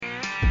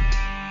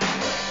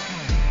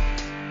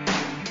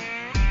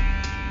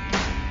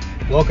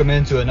Welcome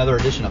into another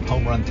edition of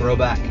Home Run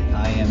Throwback.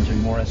 I am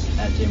Jim Morris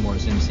at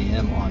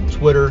JMorrisMCM on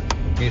Twitter.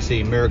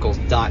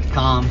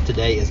 MusicCityMiracles.com.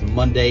 Today is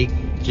Monday,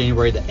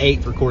 January the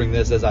 8th. Recording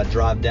this as I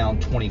drive down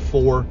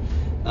 24.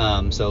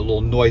 So a little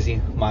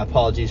noisy. My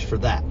apologies for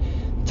that.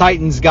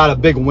 Titans got a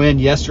big win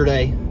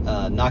yesterday,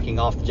 knocking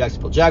off the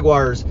Jacksonville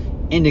Jaguars,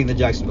 ending the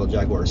Jacksonville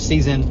Jaguars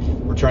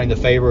season, returning the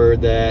favor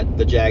that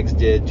the Jags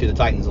did to the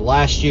Titans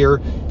last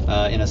year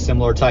in a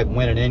similar type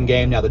win and end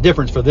game. Now, the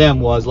difference for them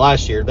was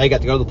last year they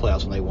got to go to the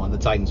playoffs when they won. The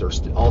Titans are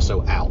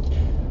also out.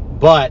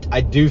 But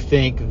I do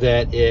think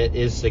that it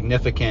is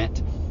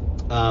significant.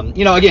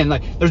 Again,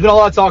 there's been a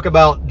lot of talk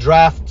about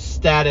draft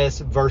status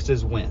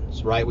versus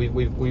wins, right?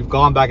 We've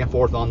gone back and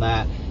forth on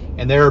that.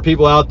 And there are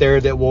people out there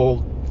that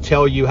will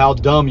tell you how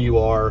dumb you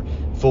are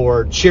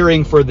for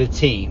cheering for the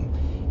team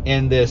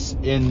in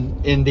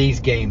these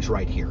games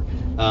right here.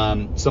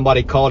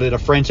 Somebody called it a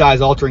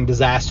franchise-altering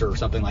disaster or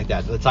something like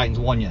that. The Titans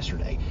won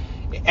yesterday.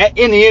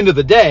 In the end of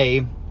the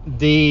day,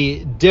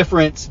 the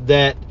difference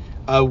that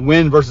a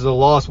win versus a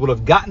loss would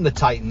have gotten the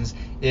Titans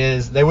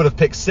is they would have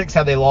picked 6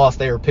 had they lost.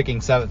 They are picking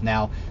 7th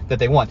now that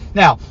they won.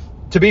 Now,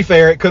 to be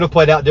fair, it could have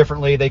played out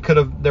differently.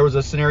 There was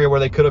a scenario where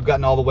they could have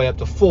gotten all the way up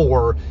to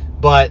 4,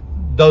 but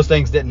those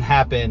things didn't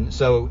happen.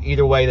 So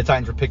either way, the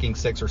Titans were picking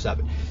 6 or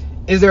 7.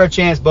 Is there a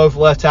chance both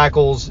left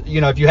tackles,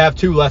 if you have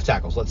 2 left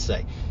tackles, let's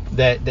say,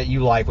 that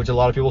you like, which a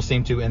lot of people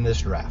seem to in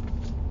this draft?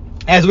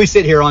 As we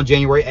sit here on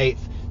January 8th,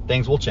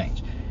 things will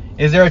change.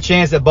 Is there a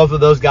chance that both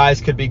of those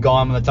guys could be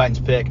gone when the Titans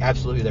pick?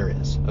 Absolutely there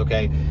is.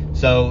 Okay.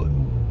 So,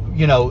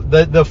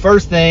 the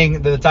first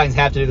thing that the Titans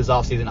have to do this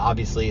offseason,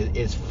 obviously,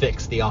 is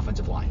fix the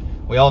offensive line.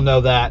 We all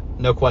know that.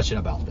 No question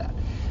about that.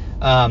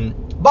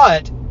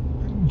 But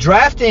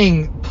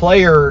drafting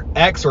player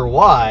X or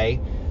Y,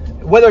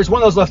 whether it's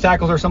one of those left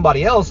tackles or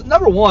somebody else,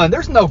 number one,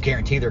 there's no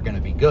guarantee they're going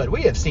to be good.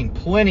 We have seen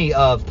plenty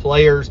of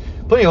players,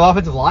 plenty of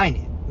offensive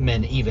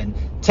linemen even,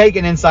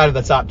 taken inside of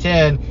the top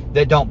 10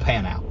 that don't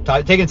pan out.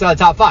 Taken inside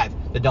the top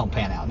 5 that don't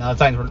pan out. Now, the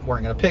Titans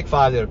weren't going to pick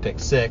 5, they would have picked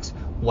 6,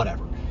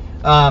 whatever.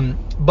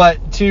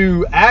 But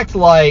to act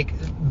like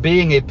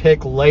being a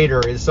pick later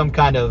is some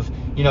kind of,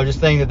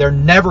 just thing that they're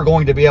never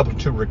going to be able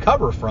to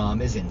recover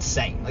from is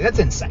insane. That's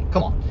insane.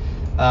 Come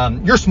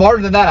on. You're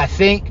smarter than that, I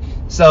think.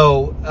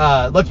 So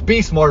let's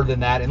be smarter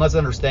than that, and let's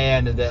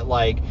understand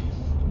that,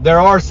 there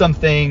are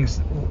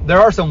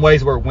some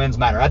ways where wins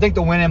matter. I think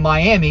the win in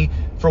Miami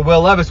for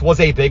Will Levis was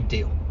a big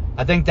deal.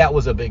 I think that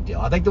was a big deal.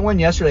 I think the win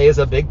yesterday is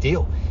a big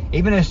deal.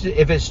 Even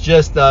if it's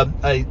just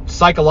a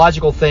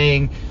psychological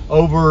thing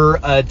over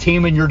a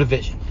team in your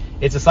division.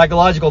 It's a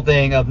psychological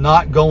thing of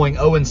not going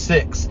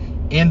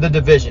 0-6 in the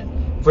division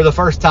for the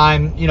first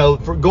time,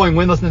 for going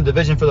winless in the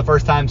division for the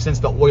first time since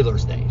the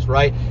Oilers days,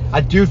 right?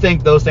 I do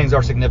think those things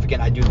are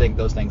significant. I do think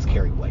those things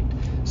carry weight.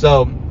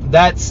 So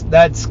that's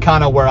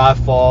kind of where I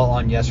fall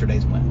on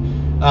yesterday's win.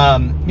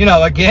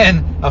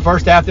 Again, a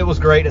first half that was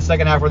great, a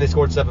second half where they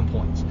scored 7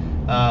 points.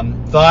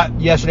 Thought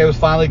yesterday was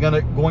finally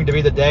going to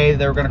be the day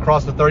they were going to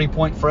cross the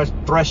 30-point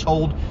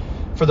threshold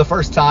for the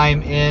first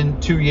time in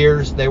 2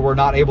 years. They were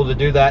not able to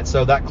do that,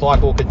 so that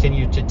clock will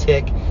continue to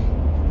tick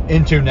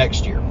into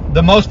next year.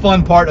 The most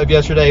fun part of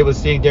yesterday was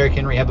seeing Derrick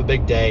Henry have a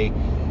big day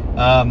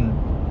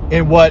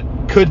in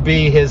what could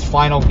be his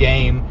final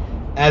game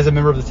as a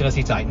member of the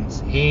Tennessee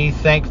Titans. He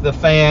thanked the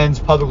fans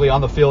publicly on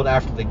the field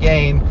after the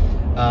game.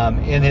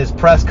 In his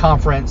press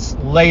conference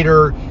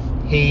later,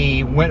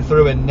 he went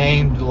through and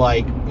named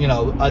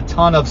a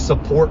ton of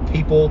support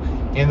people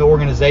in the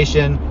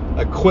organization,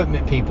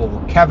 equipment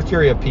people,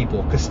 cafeteria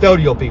people,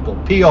 custodial people,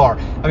 PR.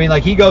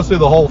 He goes through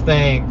the whole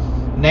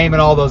thing,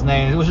 naming all those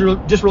names. It was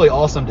just really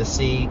awesome to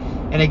see.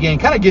 And again,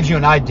 kind of gives you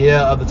an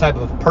idea of the type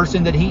of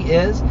person that he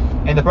is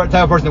and the type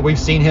of person that we've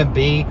seen him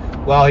be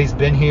while he's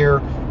been here,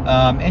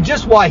 and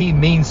just why he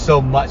means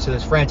so much to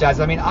this franchise.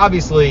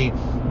 Obviously,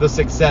 the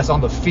success on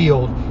the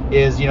field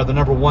is, the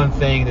number one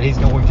thing that he's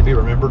going to be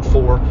remembered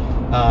for,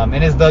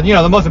 and is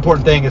the most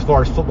important thing as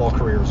far as football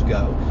careers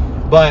go.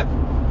 But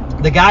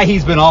the guy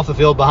he's been off the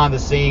field behind the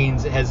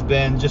scenes has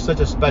been just such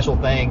a special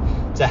thing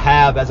to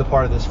have as a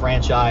part of this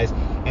franchise.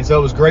 And so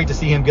it was great to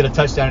see him get a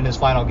touchdown in his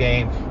final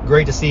game.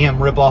 Great to see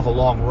him rip off a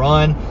long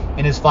run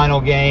in his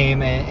final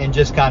game and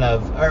just kind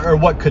of, or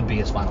what could be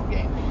his final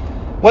game.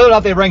 Whether or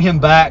not they bring him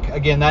back,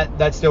 again,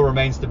 that still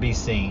remains to be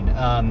seen.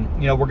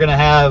 We're going to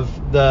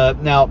have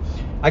now,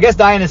 I guess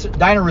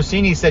Diana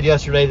Rossini said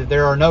yesterday that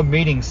there are no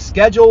meetings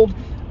scheduled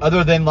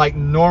other than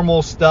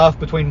normal stuff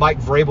between Mike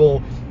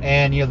Vrabel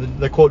and,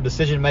 the quote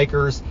decision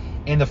makers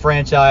in the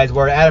franchise,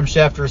 where Adam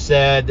Schefter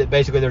said that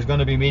basically there's going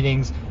to be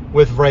meetings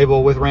with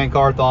Vrabel, with Rand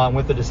Carthon,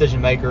 with the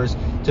decision makers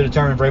to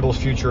determine Vrabel's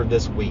future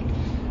this week.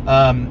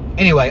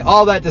 Anyway,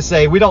 all that to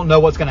say, we don't know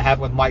what's going to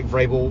happen with Mike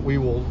Vrabel.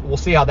 We'll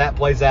see how that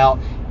plays out.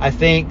 I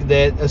think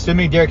that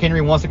assuming Derrick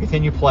Henry wants to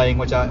continue playing,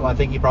 which I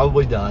think he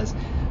probably does,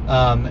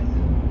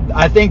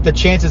 I think the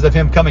chances of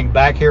him coming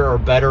back here are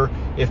better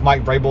if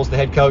Mike Vrabel's the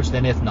head coach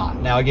than if not.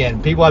 Now,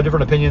 again, people have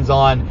different opinions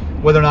on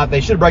whether or not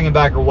they should bring him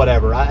back or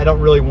whatever. I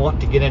don't really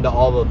want to get into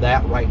all of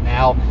that right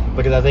now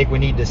because I think we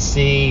need to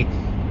see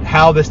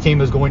how this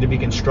team is going to be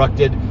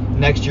constructed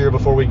next year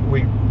before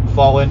we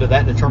fall into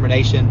that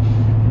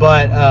determination.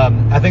 But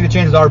I think the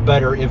chances are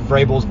better if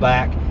Vrabel's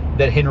back,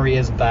 that Henry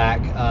is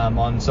back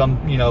on some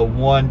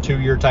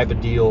 1-2 year type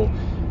of deal,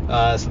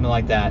 something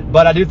like that.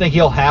 But I do think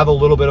he'll have a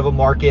little bit of a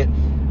market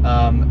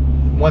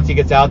once he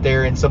gets out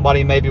there, and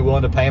somebody may be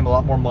willing to pay him a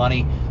lot more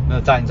money than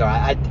the Titans are.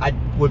 I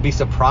would be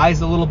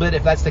surprised a little bit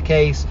if that's the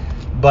case,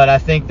 but I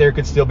think there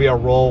could still be a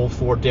role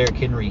for Derrick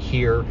Henry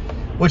here.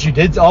 What you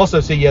did also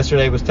see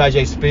yesterday was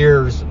Tyjae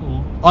Spears,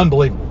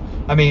 unbelievable.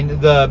 I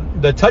mean,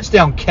 the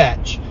touchdown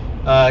catch,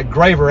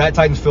 Graver at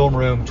Titans Film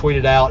Room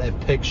tweeted out a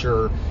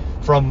picture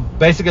from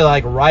basically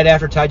like right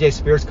after Tyjae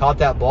Spears caught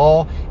that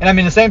ball. And I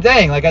mean, the same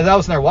thing, like as I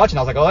was in there watching,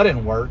 I was like, oh, that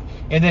didn't work.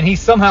 And then he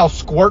somehow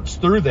squirts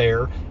through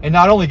there and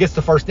not only gets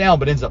the first down,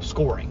 but ends up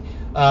scoring.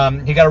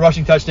 He got a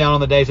rushing touchdown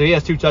on the day, so he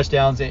has 2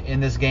 touchdowns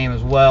in this game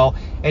as well.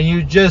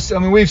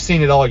 And we've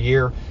seen it all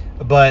year,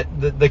 but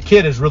the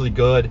kid is really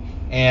good,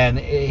 and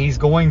he's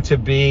going to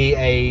be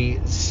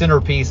a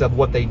centerpiece of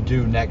what they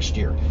do next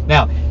year.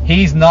 Now,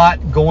 he's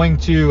not going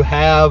to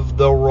have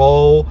the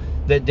role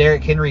that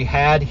Derrick Henry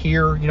had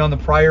here, in the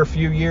prior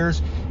few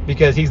years,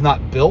 because he's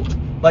not built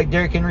like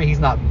Derrick Henry. He's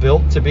not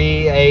built to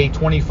be a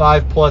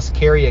 25-plus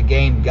carry a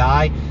game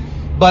guy.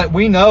 But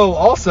we know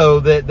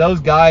also that those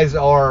guys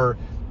are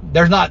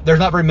there's not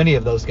very many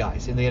of those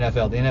guys in the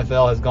NFL. The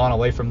NFL has gone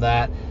away from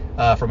that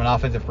from an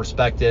offensive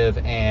perspective,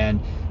 and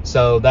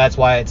so that's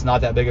why it's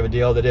not that big of a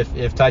deal that if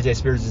Tyjae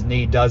Spears'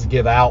 knee does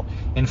give out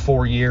in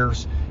 4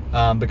 years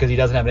because he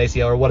doesn't have an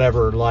ACL or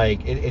whatever,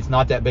 like it's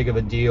not that big of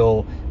a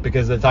deal,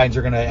 because the Titans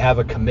are going to have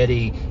a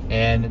committee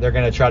and they're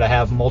going to try to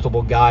have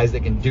multiple guys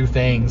that can do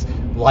things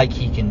like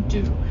he can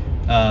do.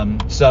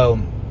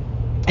 So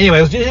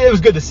anyway, it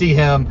was good to see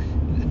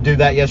him do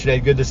that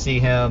yesterday. Good to see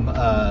him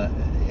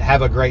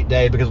have a great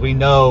day, because we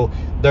know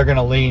they're going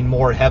to lean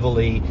more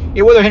heavily,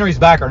 whether Henry's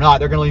back or not,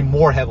 they're going to lean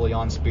more heavily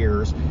on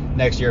Spears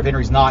next year. If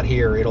Henry's not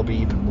here, it'll be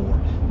even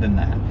more than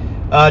that.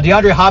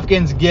 DeAndre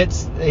Hopkins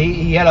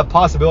he had a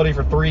possibility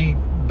for 3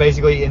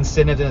 basically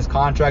incentives in his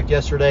contract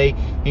yesterday.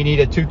 He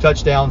needed 2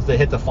 touchdowns to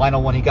hit the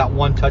final one. He got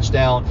 1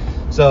 touchdown.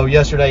 So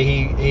yesterday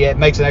he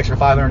makes an extra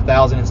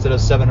 $500,000 instead of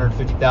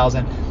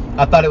 $750,000.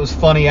 I thought it was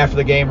funny after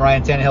the game,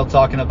 Ryan Tannehill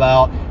talking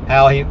about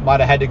how he might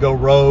have had to go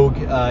rogue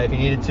if he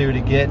needed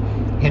to get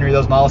Henry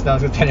those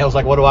milestones. And Tannehill's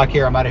like, what do I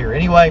care? I'm out of here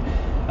anyway.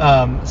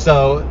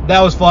 So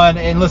that was fun.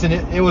 And listen,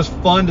 it was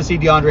fun to see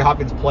DeAndre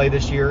Hopkins play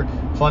this year.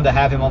 Fun to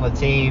have him on the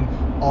team.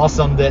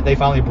 Awesome that they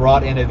finally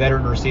brought in a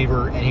veteran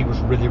receiver, and he was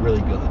really,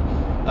 really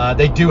good.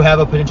 They do have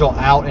a potential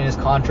out in his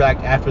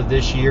contract after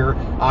this year.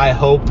 I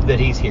hope that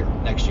he's here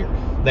next year.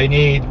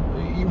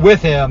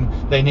 With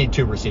him, they need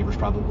 2 receivers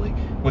probably.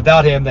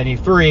 Without him, they need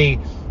 3.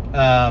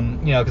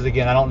 Because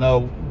again, I don't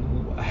know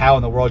how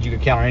in the world you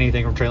could count on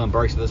anything from Traylon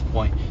Burks at this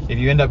point. If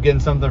you end up getting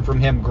something from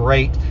him,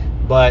 great.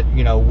 But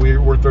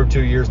we're through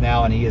 2 years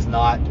now, and he has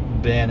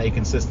not been a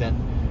consistent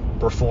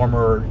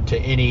performer to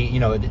any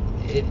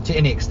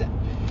extent.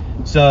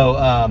 So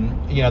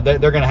they're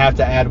going to have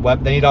to add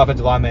weapons. They need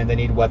offensive linemen. They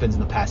need weapons in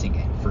the passing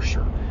game for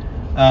sure.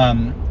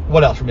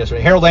 What else from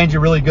yesterday? Harold Landry,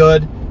 really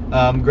good.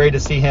 Great to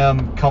see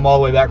him come all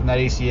the way back from that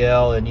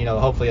ACL, and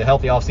hopefully a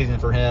healthy offseason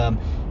for him.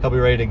 He'll be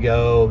ready to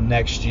go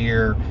next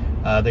year.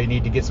 They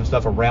need to get some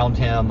stuff around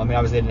him. I mean,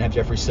 obviously they didn't have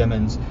Jeffrey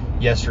Simmons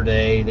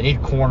yesterday. They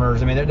need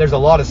corners. I mean, there's a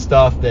lot of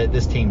stuff that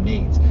this team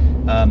needs.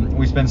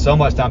 We spend so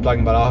much time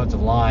talking about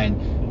offensive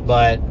line,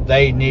 but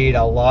they need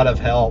a lot of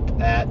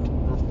help at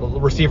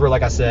receiver.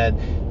 Like I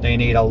said, they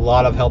need a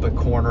lot of help at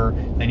corner.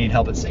 They need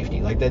help at safety.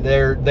 Like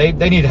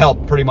they need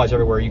help pretty much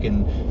everywhere you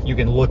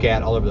can look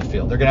at all over the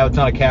field. They're gonna have a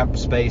ton of cap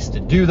space to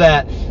do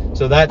that,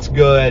 so that's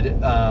good.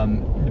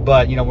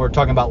 But we're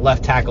talking about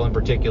left tackle in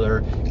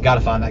particular. Got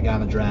to find that guy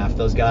in the draft.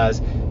 Those guys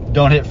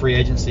don't hit free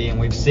agency, and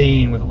we've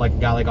seen with like a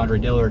guy like Andre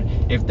Dillard,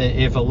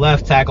 if a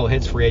left tackle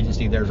hits free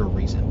agency, there's a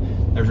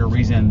reason. There's a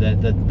reason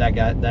that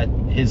guy, that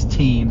his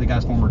team, the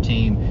guy's former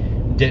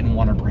team, didn't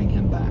want to bring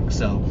him back.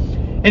 So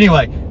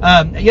anyway,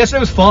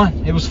 yesterday was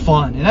fun. It was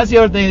fun, and that's the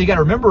other thing you got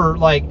to remember.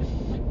 Like,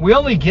 we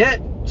only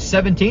get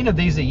 17 of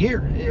these a year,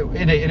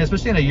 and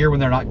especially in a year when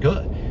they're not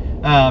good.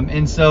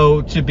 And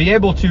so to be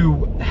able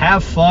to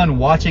have fun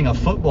watching a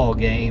football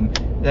game,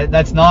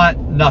 that's not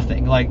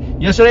nothing. Like,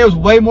 yesterday was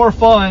way more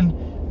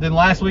fun than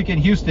last week in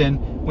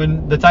Houston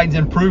when the Titans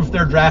improved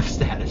their draft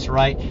status,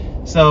 right?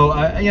 So,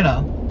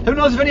 who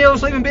knows if any of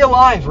us will even be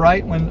alive,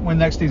 right, when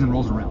next season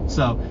rolls around.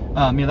 So,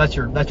 that's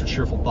your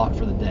cheerful thought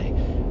for the day.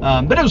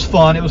 But it was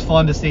fun. It was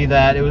fun to see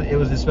that. It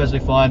was especially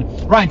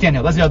fun. Ryan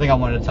Tannehill, that's the other thing I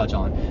wanted to touch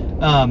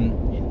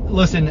on.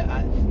 Listen,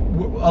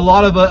 a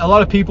lot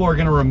of people are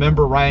going to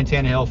remember Ryan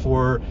Tannehill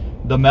for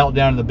the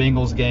meltdown in the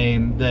Bengals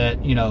game that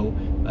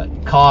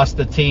cost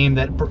the team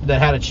that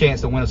had a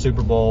chance to win a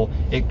Super Bowl.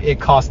 It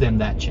cost them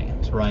that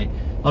chance, right?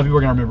 A lot of people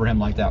are going to remember him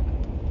like that.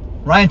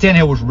 Ryan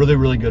Tannehill was really,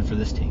 really good for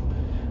this team.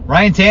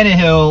 Ryan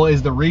Tannehill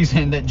is the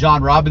reason that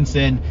John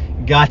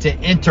Robinson got to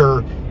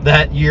enter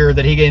that year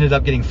that he ended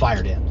up getting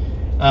fired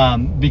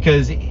in,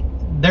 because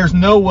there's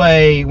no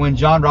way when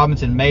John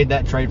Robinson made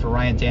that trade for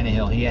Ryan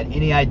Tannehill he had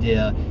any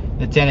idea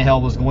that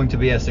Tannehill was going to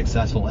be as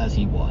successful as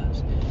he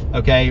was.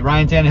 Okay,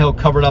 Ryan Tannehill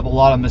covered up a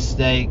lot of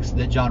mistakes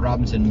that John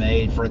Robinson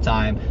made for a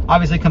time,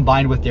 obviously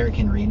combined with Derrick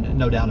Henry,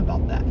 no doubt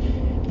about that.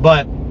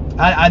 But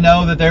I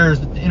know that there's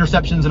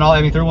interceptions and all.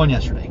 I mean, threw one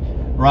yesterday,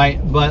 right?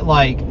 But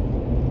like,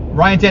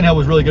 Ryan Tannehill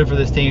was really good for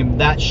this team.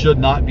 That should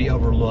not be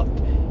overlooked.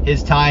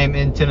 His time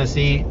in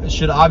Tennessee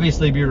should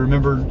obviously be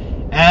remembered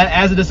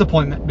as a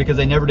disappointment because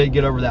they never did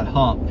get over that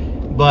hump.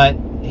 But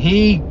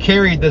he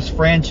carried this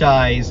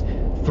franchise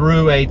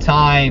through a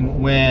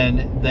time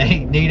when they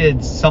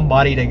needed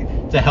somebody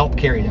to help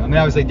carry them. I mean,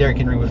 obviously Derrick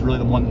Henry was really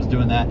the one that was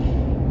doing that,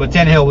 but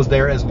Tannehill was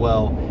there as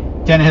well.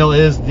 Tannehill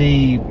is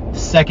the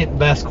second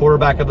best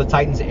quarterback of the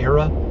Titans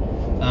era,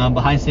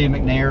 behind Steve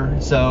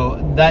McNair.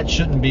 So that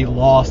shouldn't be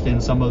lost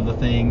in some of the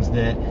things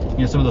that,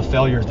 some of the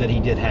failures that he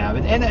did have.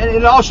 And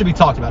it all should be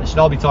talked about. It should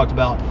all be talked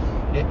about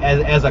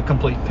as a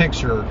complete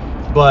picture.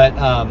 But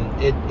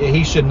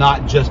he should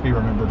not just be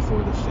remembered for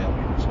the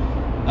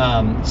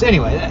failures. So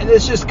anyway,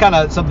 it's just kind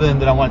of something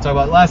that I want to talk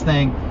about. Last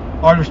thing,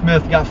 Arthur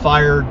Smith got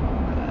fired,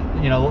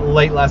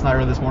 late last night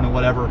or this morning,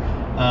 whatever.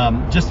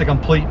 Just a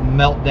complete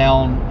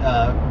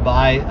meltdown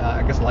by,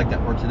 I guess I like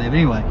that word today. But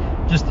anyway,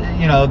 just, the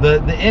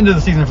end of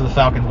the season for the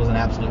Falcons was an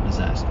absolute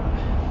disaster.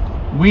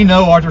 We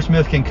know Arthur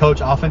Smith can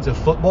coach offensive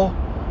football.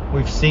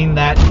 We've seen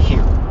that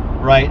here,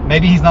 right?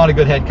 Maybe he's not a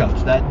good head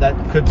coach.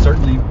 That could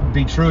certainly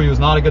be true. He was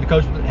not a good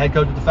head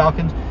coach with the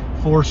Falcons,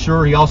 for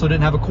sure. He also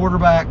didn't have a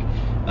quarterback.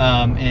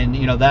 And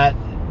that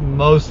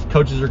most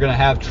coaches are going to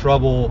have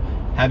trouble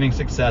having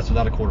success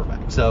without a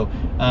quarterback. So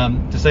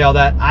to say all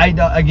that,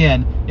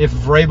 again, if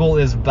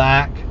Vrabel is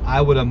back,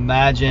 I would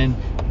imagine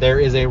there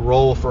is a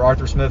role for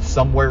Arthur Smith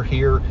somewhere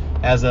here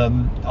as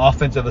an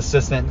offensive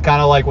assistant,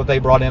 kind of like what they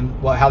brought in,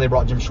 how they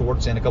brought Jim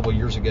Schwartz in a couple of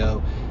years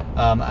ago.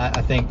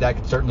 I think that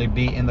could certainly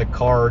be in the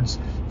cards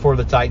for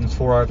the Titans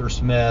for Arthur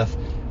Smith.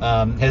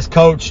 Has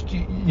coached,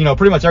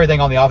 pretty much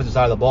everything on the offensive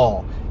side of the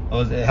ball.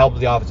 It helped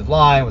with the offensive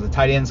line, was a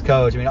tight ends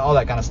coach. I mean, all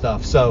that kind of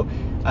stuff. So,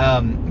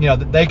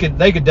 they could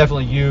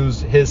definitely use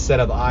his set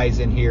of eyes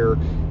in here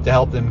to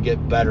help them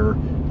get better.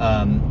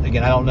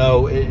 Again, I don't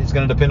know. It's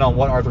going to depend on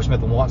what Arthur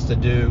Smith wants to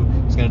do.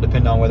 It's going to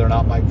depend on whether or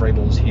not Mike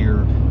Vrabel's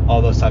here.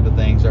 All those type of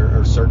things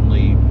are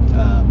certainly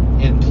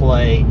in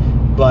play.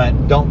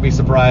 But don't be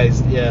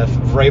surprised if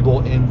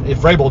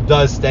Vrabel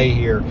does stay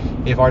here,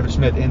 if Arthur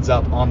Smith ends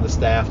up on the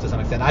staff to some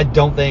extent. I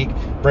don't think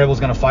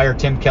Vrabel's going to fire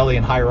Tim Kelly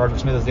and hire Arthur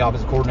Smith as the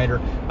offensive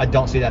coordinator. I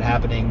don't see that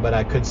happening, but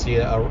I could see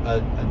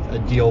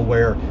a deal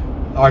where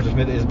Arthur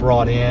Smith is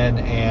brought in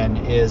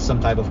and is some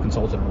type of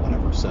consultant or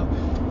whatever. So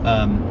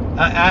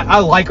I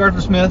like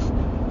Arthur Smith,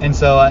 and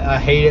so I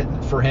hate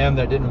it for him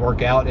that it didn't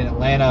work out in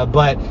Atlanta.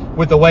 But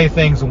with the way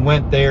things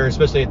went there,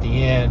 especially at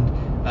the end,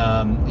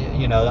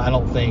 I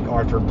don't think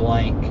Arthur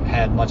Blank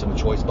had much of a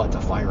choice but to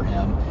fire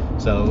him.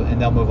 So,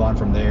 and they'll move on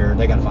from there.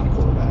 They got to find a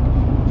quarterback.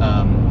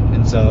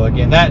 And so,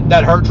 again,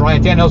 that hurts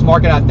Ryan Tannehill's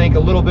market, I think, a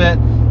little bit,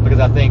 because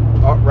I think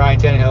Ryan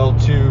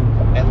Tannehill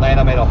to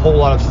Atlanta made a whole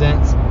lot of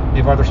sense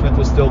if Arthur Smith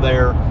was still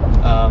there,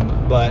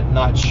 but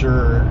not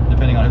sure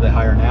depending on who they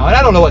hire now. And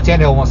I don't know what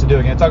Tannehill wants to do.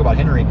 Again, talk about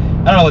Henry. I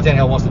don't know what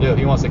Tannehill wants to do, if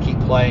he wants to keep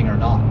playing or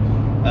not.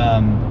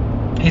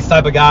 He's the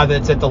type of guy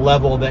that's at the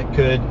level that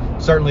could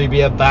certainly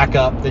be a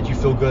backup that you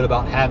feel good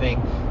about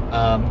having.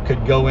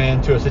 Could go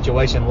into a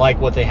situation like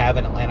what they have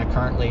in Atlanta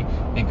currently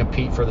and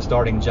compete for the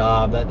starting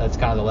job. That's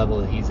kind of the level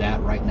that he's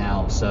at right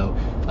now. So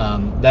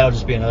that'll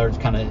just be another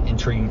kind of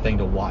intriguing thing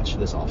to watch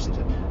this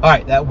offseason. All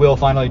right, that will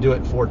finally do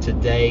it for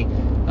today.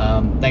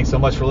 Thanks so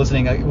much for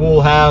listening.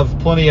 We'll have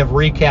plenty of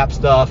recap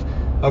stuff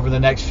over the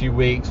next few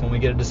weeks. When we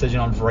get a decision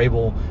on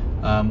Vrabel,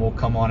 we'll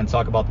come on and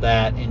talk about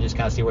that and just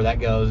kind of see where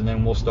that goes. And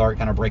then we'll start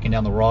kind of breaking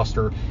down the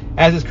roster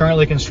as it's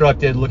currently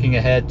constructed, looking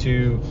ahead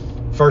to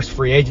first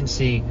free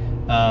agency.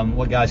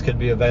 What guys could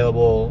be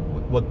available,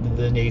 what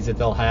the needs that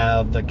they'll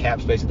have, the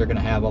cap space that they're going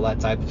to have, all that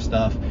type of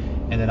stuff.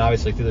 And then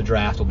obviously through the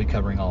draft, we'll be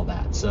covering all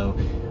that. So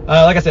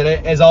like I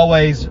said, as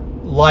always,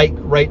 like,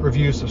 rate,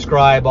 review,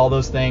 subscribe, all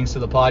those things to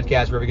the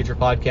podcast, wherever you get your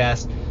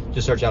podcasts.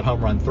 Just search out Home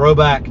Run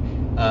Throwback.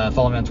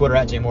 Follow me on Twitter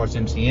at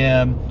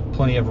JMorrisMCM.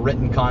 Plenty of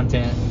written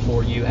content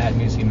for you at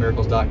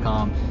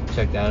musicandmiracles.com.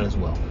 Check that out as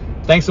well.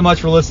 Thanks so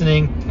much for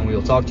listening, and we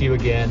will talk to you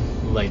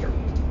again later.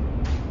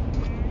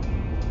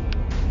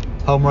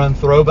 Home Run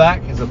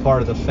Throwback is a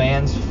part of the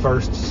Fans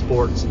First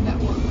Sports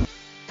Network.